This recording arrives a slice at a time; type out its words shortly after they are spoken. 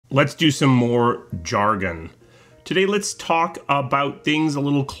Let's do some more jargon. Today, let's talk about things a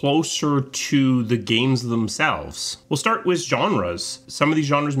little closer to the games themselves. We'll start with genres. Some of these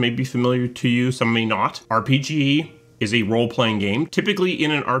genres may be familiar to you, some may not. RPG is a role-playing game. Typically in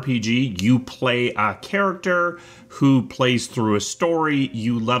an RPG, you play a character who plays through a story,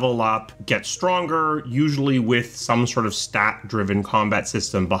 you level up, get stronger, usually with some sort of stat-driven combat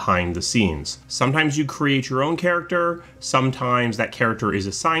system behind the scenes. Sometimes you create your own character, sometimes that character is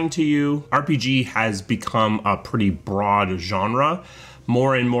assigned to you. RPG has become a pretty broad genre.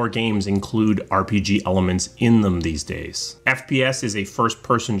 More and more games include RPG elements in them these days. FPS is a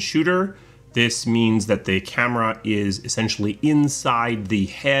first-person shooter. This means that the camera is essentially inside the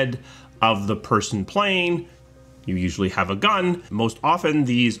head of the person playing. You usually have a gun. Most often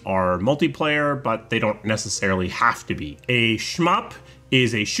these are multiplayer, but they don't necessarily have to be. A shmup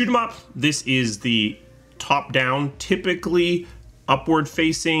is a shoot 'em up. This is the top-down, typically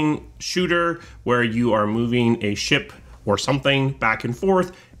upward-facing shooter where you are moving a ship or something back and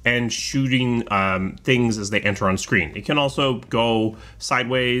forth and shooting things as they enter on screen. It can also go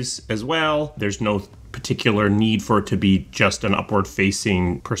sideways as well. There's no particular need for it to be just an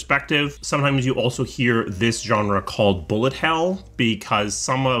upward-facing perspective. Sometimes you also hear this genre called bullet hell because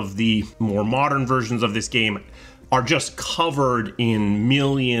some of the more modern versions of this game are just covered in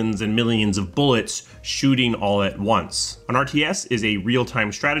millions and millions of bullets shooting all at once. An RTS is a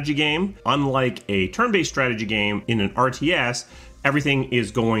real-time strategy game. Unlike a turn-based strategy game, in an RTS, everything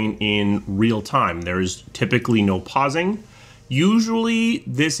is going in real time. There's typically no pausing. Usually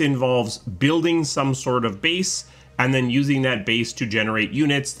this involves building some sort of base and then using that base to generate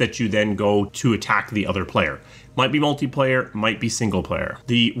units that you then go to attack the other player. Might be multiplayer, might be single player.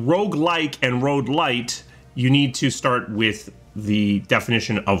 The roguelike and roguelite, you need to start with the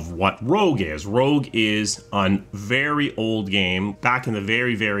definition of what Rogue is. Rogue is a very old game back in the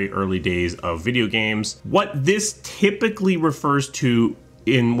very, very early days of video games. What this typically refers to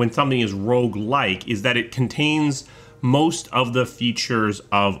when something is rogue-like is that it contains most of the features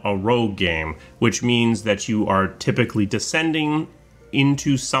of a rogue game, which means that you are typically descending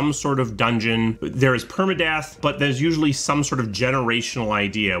into some sort of dungeon. There is permadeath, but there's usually some sort of generational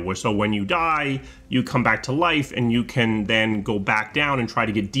idea where so when you die, you come back to life and you can then go back down and try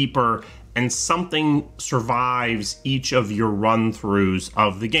to get deeper, and something survives each of your run-throughs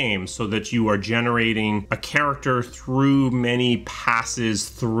of the game so that you are generating a character through many passes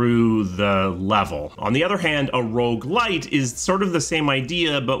through the level. On the other hand, a roguelite is sort of the same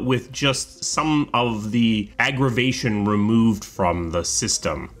idea, but with just some of the aggravation removed from the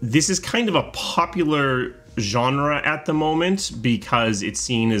system. This is kind of a popular genre at the moment because it's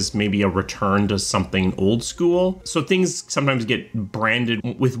seen as maybe a return to something old school. So things sometimes get branded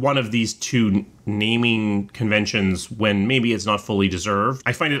with one of these two naming conventions when maybe it's not fully deserved.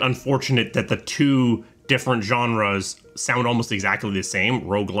 I find it unfortunate that the two different genres sound almost exactly the same.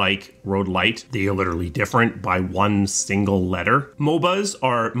 Roguelike, roguelite. They are literally different by one single letter. MOBAs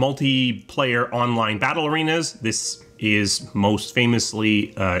are multiplayer online battle arenas. This is most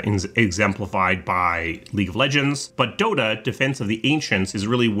famously exemplified by League of Legends. But Dota, Defense of the Ancients, is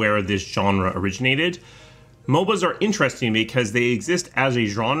really where this genre originated. MOBAs are interesting because they exist as a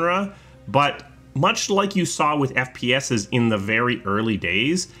genre, but much like you saw with FPSs in the very early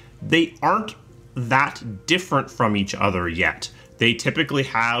days, they aren't that different from each other yet. They typically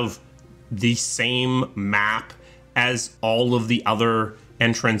have the same map as all of the other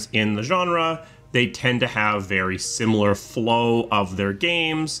entrants in the genre. They tend to have very similar flow of their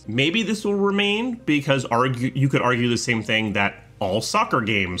games. Maybe this will remain because you could argue the same thing that all soccer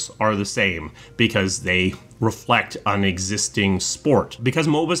games are the same because they reflect an existing sport. Because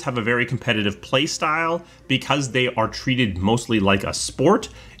MOBAs have a very competitive play style, because they are treated mostly like a sport,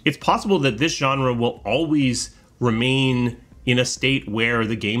 it's possible that this genre will always remain in a state where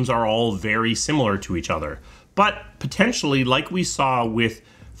the games are all very similar to each other. But potentially, like we saw with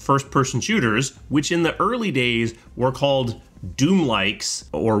first-person shooters, which in the early days were called Doom-likes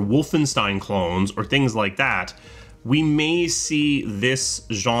or Wolfenstein clones or things like that, we may see this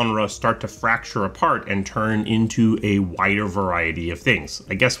genre start to fracture apart and turn into a wider variety of things.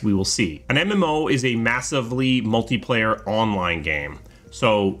 I guess we will see. An MMO is a massively multiplayer online game.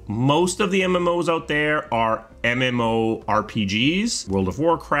 So most of the MMOs out there are MMORPGs, World of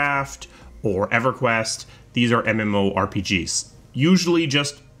Warcraft or EverQuest. These are MMORPGs, usually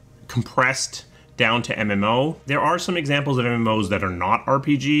just compressed down to MMO. There are some examples of MMOs that are not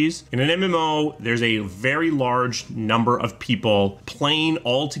RPGs. In an MMO, there's a very large number of people playing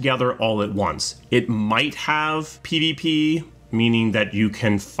all together all at once. It might have PvP, meaning that you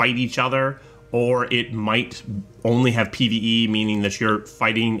can fight each other, or it might only have PvE, meaning that you're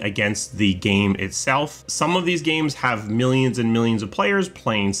fighting against the game itself. Some of these games have millions and millions of players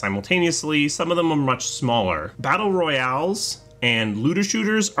playing simultaneously. Some of them are much smaller. Battle royales and looter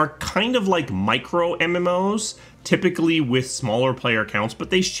shooters are kind of like micro MMOs, typically with smaller player counts, but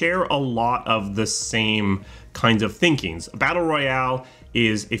they share a lot of the same kinds of thinkings. A battle royale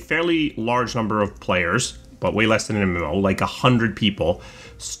is a fairly large number of players, but way less than an MMO, like 100 people,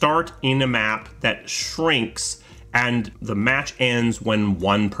 start in a map that shrinks, and the match ends when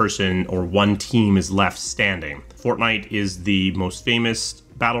one person or one team is left standing. Fortnite is the most famous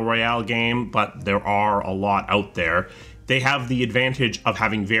battle royale game, but there are a lot out there. They have the advantage of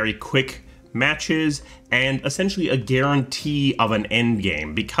having very quick matches and essentially a guarantee of an end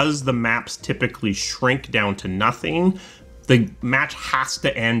game. Because the maps typically shrink down to nothing, the match has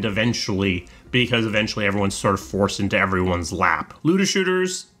to end eventually, because eventually everyone's sort of forced into everyone's lap. Looter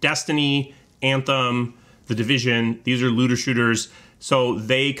shooters, Destiny, Anthem, The Division, these are looter shooters. So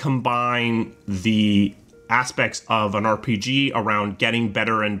they combine the aspects of an RPG around getting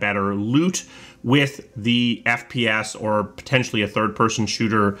better and better loot with the FPS or potentially a third-person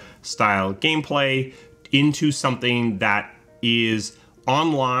shooter style gameplay into something that is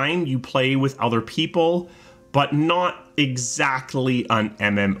online. You play with other people, but not exactly an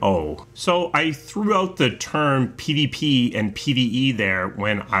MMO. So I threw out the term PvP and PvE there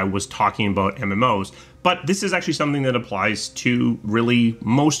when I was talking about MMOs, but this is actually something that applies to really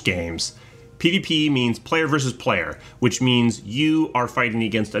most games. PvP means player versus player, which means you are fighting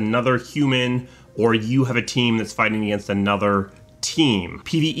against another human, or you have a team that's fighting against another team.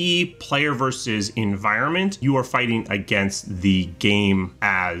 PvE, player versus environment, you are fighting against the game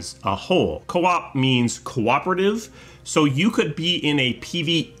as a whole. Co-op means cooperative, so you could be in a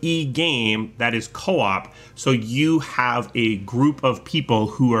PvE game that is co-op, so you have a group of people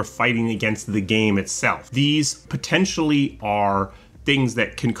who are fighting against the game itself. These potentially are things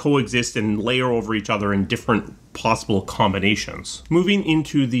that can coexist and layer over each other in different possible combinations. Moving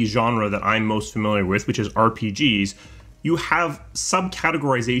into the genre that I'm most familiar with, which is RPGs, you have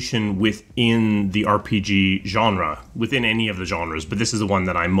subcategorization within the RPG genre, within any of the genres, but this is the one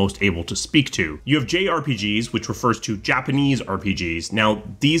that I'm most able to speak to. You have JRPGs, which refers to Japanese RPGs. Now,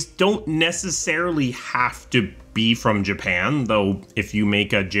 these don't necessarily have to be from Japan, though if you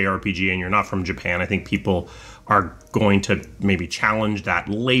make a JRPG and you're not from Japan, I think people are going to maybe challenge that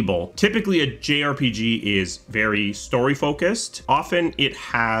label. Typically, a JRPG is very story focused. Often it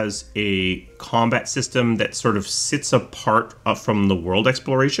has a combat system that sort of sits apart from the world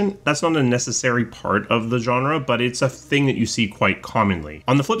exploration. That's not a necessary part of the genre, but it's a thing that you see quite commonly.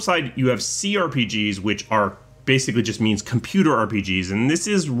 On the flip side, you have CRPGs, which are basically just means computer RPGs, and this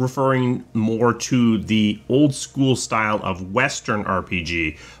is referring more to the old school style of Western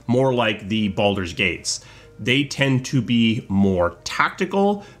RPG, more like the Baldur's Gates. They tend to be more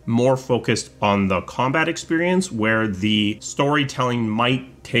tactical, more focused on the combat experience, where the storytelling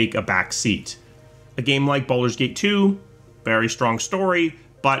might take a back seat. A game like Baldur's Gate 2, very strong story,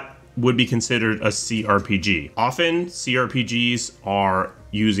 but would be considered a CRPG. Often, CRPGs are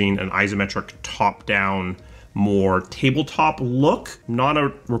using an isometric top-down, more tabletop look, not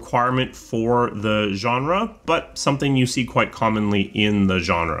a requirement for the genre, but something you see quite commonly in the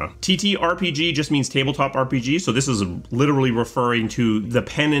genre. TTRPG just means tabletop RPG, so this is literally referring to the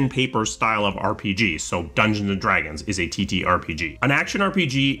pen and paper style of RPG, so Dungeons and Dragons is a TTRPG. An action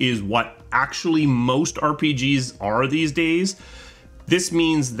RPG is what actually most RPGs are these days. This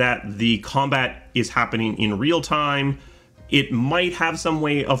means that the combat is happening in real time. It might have some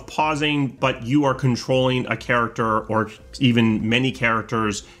way of pausing, but you are controlling a character or even many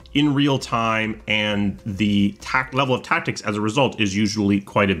characters in real time, and the level of tactics as a result is usually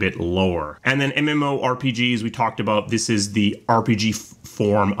quite a bit lower. And then MMORPGs, we talked about, this is the RPG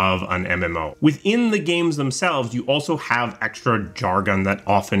form of an MMO. Within the games themselves, you also have extra jargon that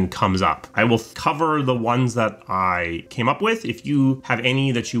often comes up. I will cover the ones that I came up with. If you have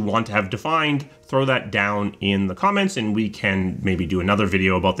any that you want to have defined, throw that down in the comments and we can maybe do another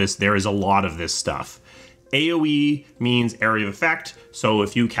video about this. There is a lot of this stuff. AoE means area of effect, so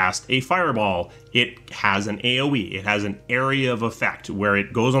if you cast a fireball, it has an AoE. It has an area of effect where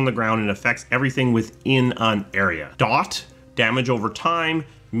it goes on the ground and affects everything within an area. Dot, damage over time,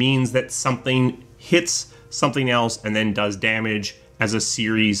 means that something hits something else and then does damage as a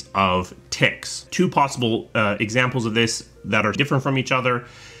series of ticks. Two possible examples of this that are different from each other.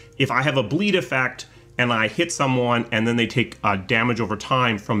 If I have a bleed effect and I hit someone and then they take damage over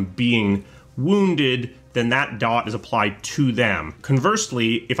time from being wounded, then that dot is applied to them.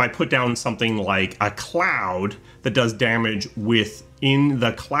 Conversely, if I put down something like a cloud that does damage within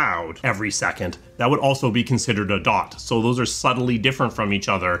the cloud every second, that would also be considered a dot. So those are subtly different from each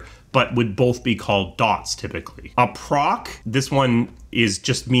other, but would both be called dots typically. A proc, this one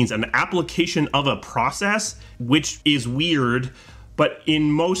just means an application of a process, which is weird. But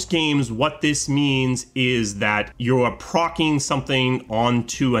in most games, what this means is that you are proccing something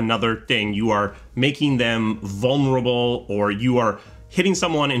onto another thing. You are making them vulnerable, or you are hitting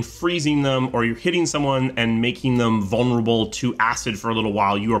someone and freezing them, or you're hitting someone and making them vulnerable to acid for a little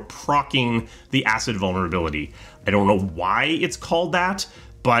while. You are proccing the acid vulnerability. I don't know why it's called that,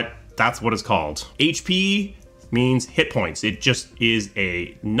 but that's what it's called. HP means hit points. It just is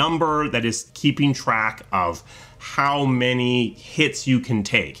a number that is keeping track of how many hits you can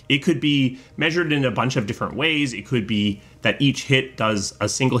take. It could be measured in a bunch of different ways. It could be that each hit does a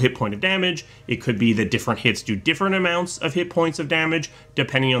single hit point of damage. It could be that different hits do different amounts of hit points of damage,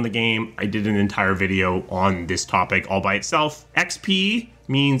 depending on the game. I did an entire video on this topic all by itself. XP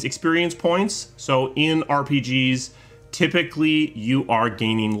means experience points. So in RPGs, typically you are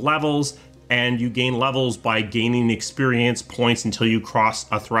gaining levels, and you gain levels by gaining experience points until you cross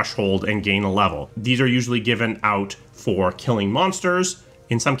a threshold and gain a level. These are usually given out for killing monsters.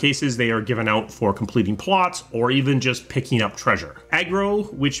 In some cases, they are given out for completing plots or even just picking up treasure.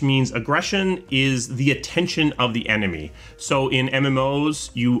 Aggro, which means aggression, is the attention of the enemy. So in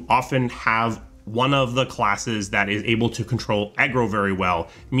MMOs, you often have one of the classes that is able to control aggro very well,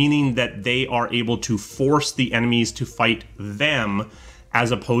 meaning that they are able to force the enemies to fight them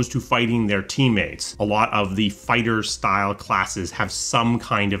as opposed to fighting their teammates. A lot of the fighter style classes have some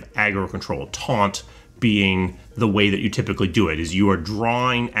kind of aggro control. Taunt being the way that you typically do it, is you are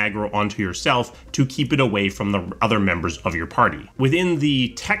drawing aggro onto yourself to keep it away from the other members of your party. Within the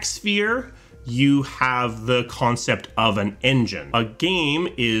tech sphere, you have the concept of an engine. A game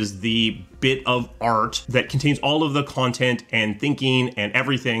is the bit of art that contains all of the content and thinking and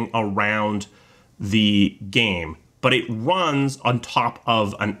everything around the game, but it runs on top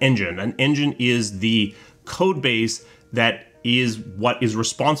of an engine. An engine is the code base that is what is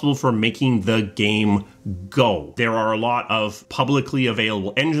responsible for making the game go. There are a lot of publicly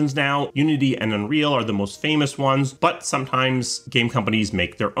available engines now. Unity and Unreal are the most famous ones, but sometimes game companies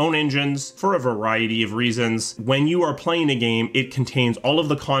make their own engines for a variety of reasons. When you are playing a game, it contains all of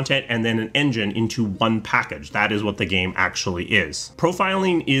the content and then an engine into one package. That is what the game actually is.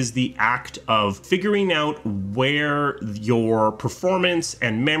 Profiling is the act of figuring out where your performance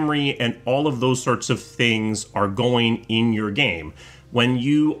and memory and all of those sorts of things are going in your game. When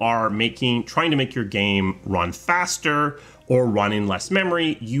you are trying to make your game run faster or run in less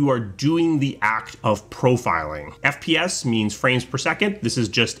memory, you are doing the act of profiling. FPS means frames per second. This is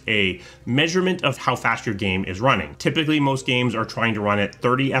just a measurement of how fast your game is running. Typically, most games are trying to run at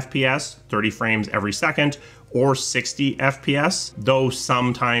 30 FPS, 30 frames every second, or 60 FPS, though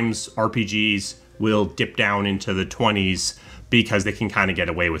sometimes RPGs will dip down into the 20s because they can kind of get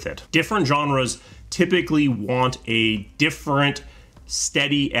away with it. Different genres typically want a different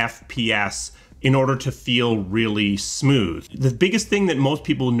steady FPS in order to feel really smooth. The biggest thing that most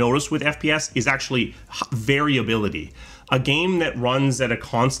people notice with FPS is actually variability. A game that runs at a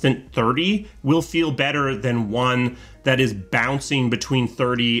constant 30 will feel better than one that is bouncing between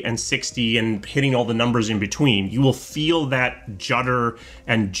 30 and 60 and hitting all the numbers in between. You will feel that judder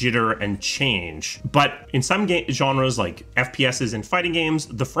and jitter and change. But in some genres like FPSs and fighting games,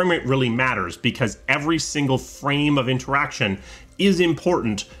 the frame rate really matters because every single frame of interaction is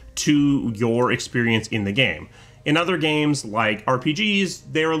important to your experience in the game. In other games like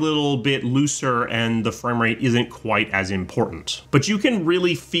RPGs, they're a little bit looser and the frame rate isn't quite as important. But you can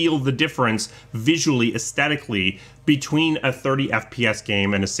really feel the difference visually, aesthetically, between a 30 FPS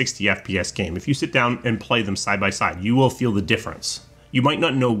game and a 60 FPS game. If you sit down and play them side by side, you will feel the difference. You might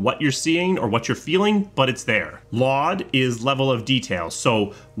not know what you're seeing or what you're feeling, but it's there. LOD is level of detail.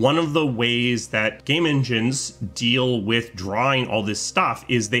 So one of the ways that game engines deal with drawing all this stuff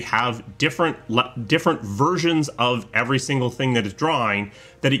is they have different versions of every single thing that it's drawing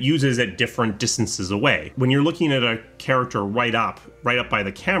that it uses at different distances away. When you're looking at a character right up by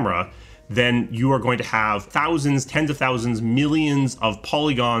the camera, then you are going to have thousands, tens of thousands, millions of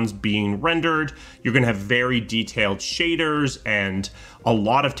polygons being rendered. You're going to have very detailed shaders and a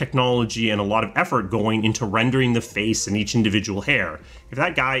lot of technology and a lot of effort going into rendering the face and each individual hair. If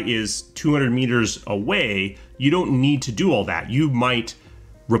that guy is 200 meters away, you don't need to do all that. You might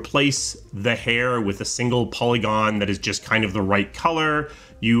replace the hair with a single polygon that is just kind of the right color.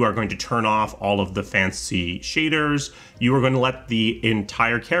 You are going to turn off all of the fancy shaders. You are going to let the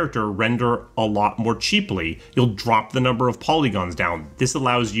entire character render a lot more cheaply. You'll drop the number of polygons down. This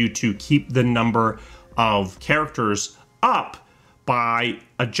allows you to keep the number of characters up by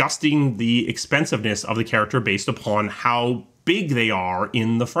adjusting the expensiveness of the character based upon how big they are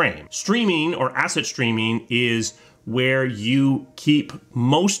in the frame. Streaming or asset streaming is where you keep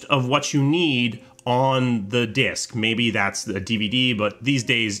most of what you need on the disk. Maybe that's the DVD, but these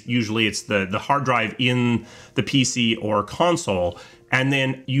days, usually it's the hard drive in the PC or console, and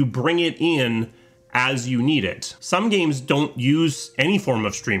then you bring it in as you need it. Some games don't use any form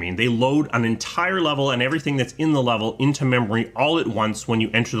of streaming. They load an entire level and everything that's in the level into memory all at once when you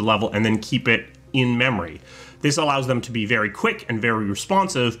enter the level and then keep it in memory. This allows them to be very quick and very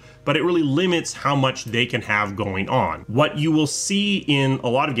responsive, but it really limits how much they can have going on. What you will see in a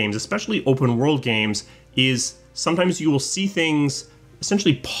lot of games, especially open world games, is sometimes you will see things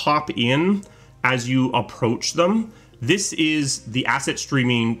essentially pop in as you approach them. This is the asset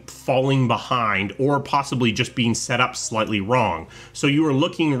streaming falling behind or possibly just being set up slightly wrong. So you are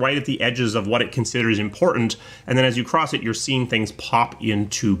looking right at the edges of what it considers important, and then as you cross it, you're seeing things pop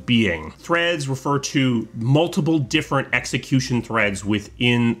into being. Threads refer to multiple different execution threads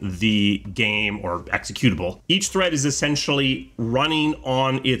within the game or executable. Each thread is essentially running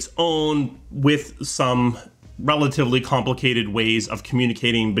on its own with some relatively complicated ways of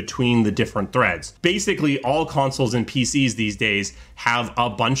communicating between the different threads. Basically, all consoles and PCs these days have a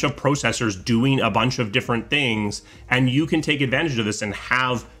bunch of processors doing a bunch of different things, and you can take advantage of this and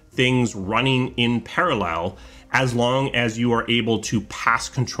have things running in parallel as long as you are able to pass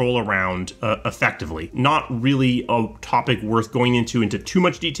control around effectively. Not really a topic worth going into too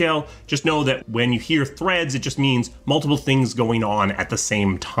much detail. Just know that when you hear threads, it just means multiple things going on at the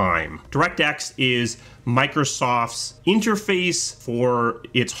same time. DirectX is Microsoft's interface for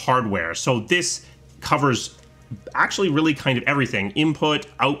its hardware. So this covers actually really kind of everything. Input,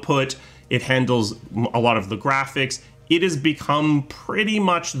 output, it handles a lot of the graphics. It has become pretty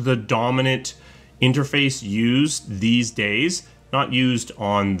much the dominant interface used these days. Not used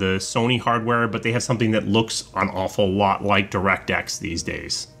on the Sony hardware, but they have something that looks an awful lot like DirectX these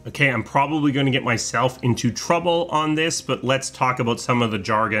days. Okay, I'm probably going to get myself into trouble on this, but let's talk about some of the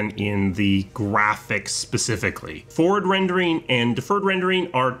jargon in the graphics specifically. Forward rendering and deferred rendering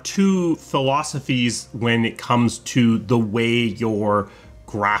are two philosophies when it comes to the way your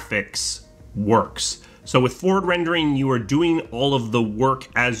graphics works. So with forward rendering, you are doing all of the work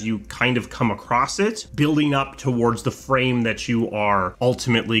as you kind of come across it, building up towards the frame that you are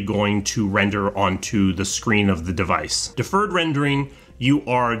ultimately going to render onto the screen of the device. Deferred rendering, you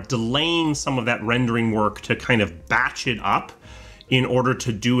are delaying some of that rendering work to kind of batch it up in order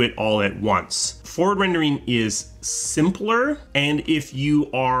to do it all at once. Forward rendering is simpler, and if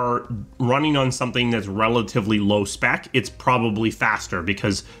you are running on something that's relatively low spec, it's probably faster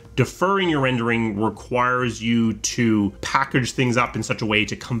because deferring your rendering requires you to package things up in such a way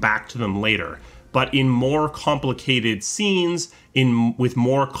to come back to them later. But in more complicated scenes, with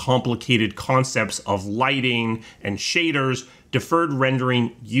more complicated concepts of lighting and shaders, deferred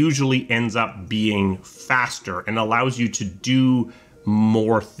rendering usually ends up being faster and allows you to do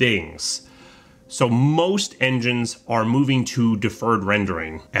more things. So most engines are moving to deferred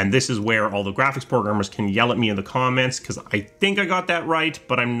rendering, and this is where all the graphics programmers can yell at me in the comments because I think I got that right,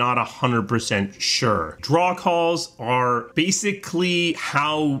 but I'm not 100% sure. Draw calls are basically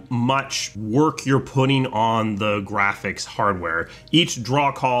how much work you're putting on the graphics hardware. Each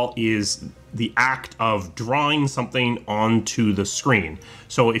draw call is the act of drawing something onto the screen.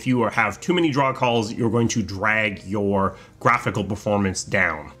 So if you have too many draw calls, you're going to drag your graphical performance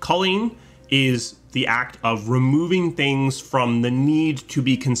down. Culling is the act of removing things from the need to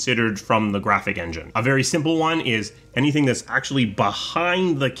be considered from the graphic engine. A very simple one is anything that's actually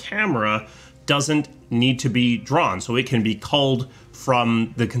behind the camera doesn't need to be drawn, so it can be culled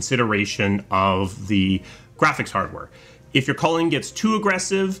from the consideration of the graphics hardware. If your culling gets too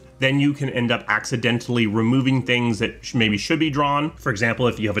aggressive, then you can end up accidentally removing things that maybe should be drawn. For example,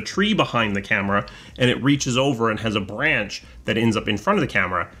 if you have a tree behind the camera and it reaches over and has a branch that ends up in front of the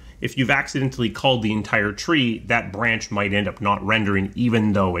camera, if you've accidentally culled the entire tree, that branch might end up not rendering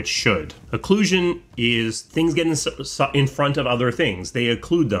even though it should. Occlusion is things getting in front of other things. They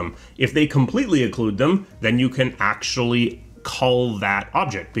occlude them. If they completely occlude them, then you can actually cull that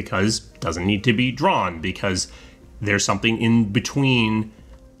object because it doesn't need to be drawn because there's something in between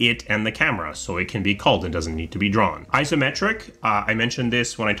it and the camera, so it can be culled and doesn't need to be drawn. Isometric, I mentioned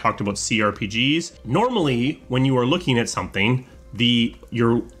this when I talked about CRPGs. Normally, when you are looking at something,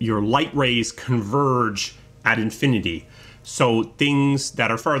 your light rays converge at infinity. So things that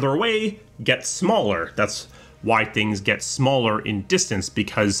are farther away get smaller. That's why things get smaller in distance,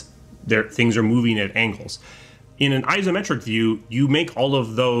 because things are moving at angles. In an isometric view, you make all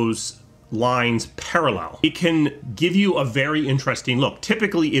of those lines parallel. It can give you a very interesting look.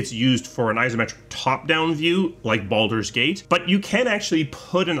 Typically, it's used for an isometric top-down view, like Baldur's Gate, but you can actually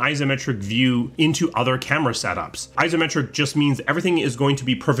put an isometric view into other camera setups. Isometric just means everything is going to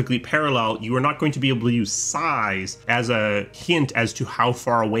be perfectly parallel. You are not going to be able to use size as a hint as to how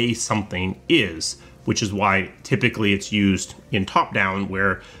far away something is, which is why typically it's used in top-down,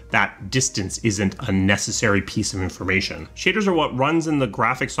 where that distance isn't a necessary piece of information. Shaders are what runs in the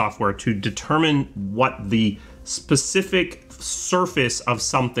graphic software to determine what the specific surface of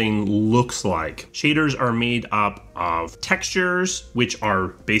something looks like. Shaders are made up of textures, which are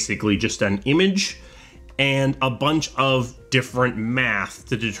basically just an image, and a bunch of different math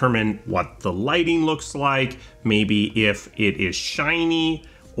to determine what the lighting looks like, maybe if it is shiny,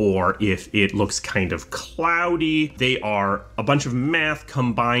 or if it looks kind of cloudy. They are a bunch of math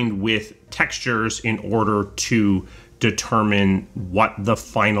combined with textures in order to determine what the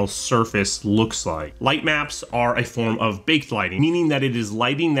final surface looks like. Light maps are a form of baked lighting, meaning that it is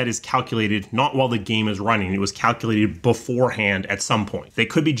lighting that is calculated not while the game is running. It was calculated beforehand at some point. They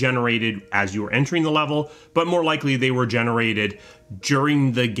could be generated as you were entering the level, but more likely they were generated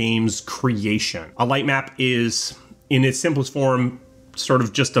during the game's creation. A light map is, in its simplest form, sort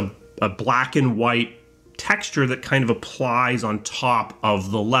of just a black and white texture that kind of applies on top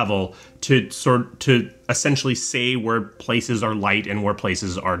of the level to essentially say where places are light and where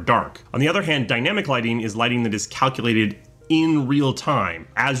places are dark. On the other hand, dynamic lighting is lighting that is calculated in real time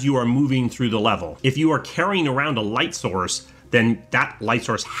as you are moving through the level. If you are carrying around a light source, then that light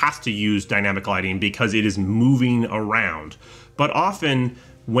source has to use dynamic lighting because it is moving around. But often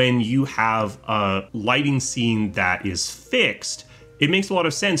when you have a lighting scene that is fixed, it makes a lot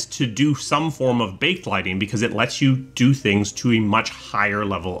of sense to do some form of baked lighting because it lets you do things to a much higher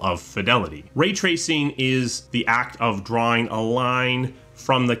level of fidelity. Ray tracing is the act of drawing a line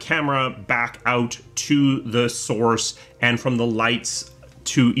from the camera back out to the source and from the lights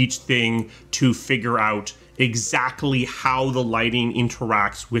to each thing to figure out exactly how the lighting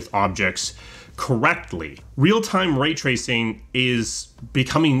interacts with objects correctly. Real-time ray tracing is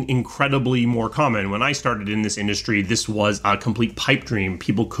becoming incredibly more common. When I started in this industry, this was a complete pipe dream.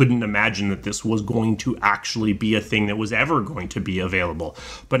 People couldn't imagine that this was going to actually be a thing that was ever going to be available.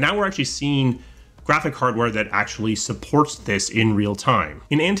 But now we're actually seeing graphic hardware that actually supports this in real time.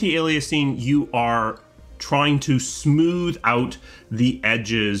 In anti-aliasing, you are trying to smooth out the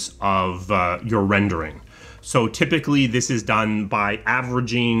edges of your rendering. So typically this is done by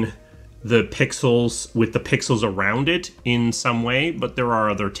averaging the pixels with the pixels around it in some way, but there are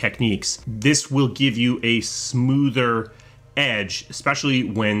other techniques. This will give you a smoother edge, especially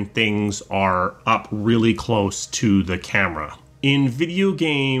when things are up really close to the camera. In video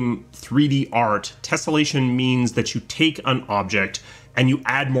game 3D art, tessellation means that you take an object and you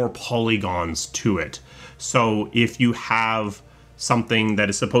add more polygons to it. So if you have something that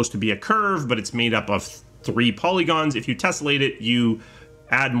is supposed to be a curve, but it's made up of 3 polygons, if you tessellate it, you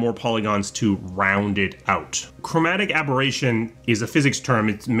add more polygons to round it out. Chromatic aberration is a physics term.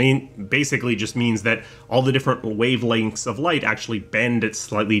 It basically just means that all the different wavelengths of light actually bend at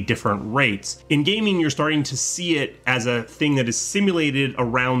slightly different rates. In gaming, you're starting to see it as a thing that is simulated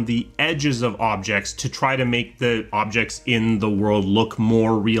around the edges of objects to try to make the objects in the world look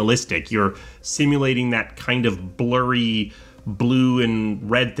more realistic. You're simulating that kind of blurry blue and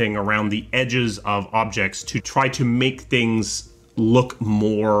red thing around the edges of objects to try to make things look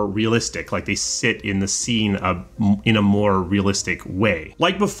more realistic, like they sit in the scene in a more realistic way.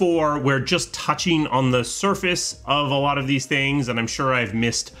 Like before, we're just touching on the surface of a lot of these things, and I'm sure I've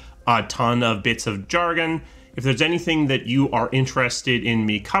missed a ton of bits of jargon. If there's anything that you are interested in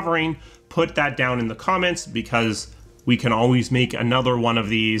me covering, put that down in the comments because we can always make another one of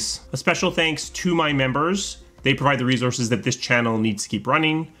these. A special thanks to my members. They provide the resources that this channel needs to keep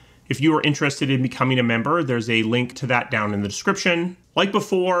running. If you are interested in becoming a member, there's a link to that down in the description. Like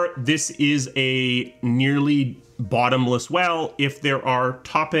before, this is a nearly bottomless well. If there are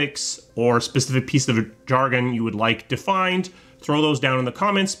topics or specific pieces of jargon you would like defined, throw those down in the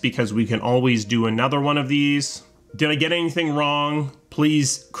comments because we can always do another one of these. Did I get anything wrong?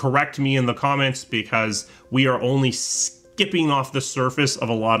 Please correct me in the comments because we are only skipping off the surface of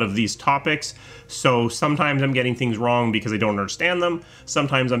a lot of these topics. So sometimes I'm getting things wrong because I don't understand them.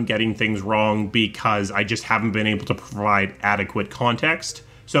 Sometimes I'm getting things wrong because I just haven't been able to provide adequate context.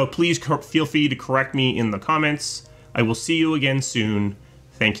 So please feel free to correct me in the comments. I will see you again soon.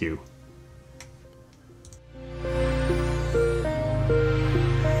 Thank you.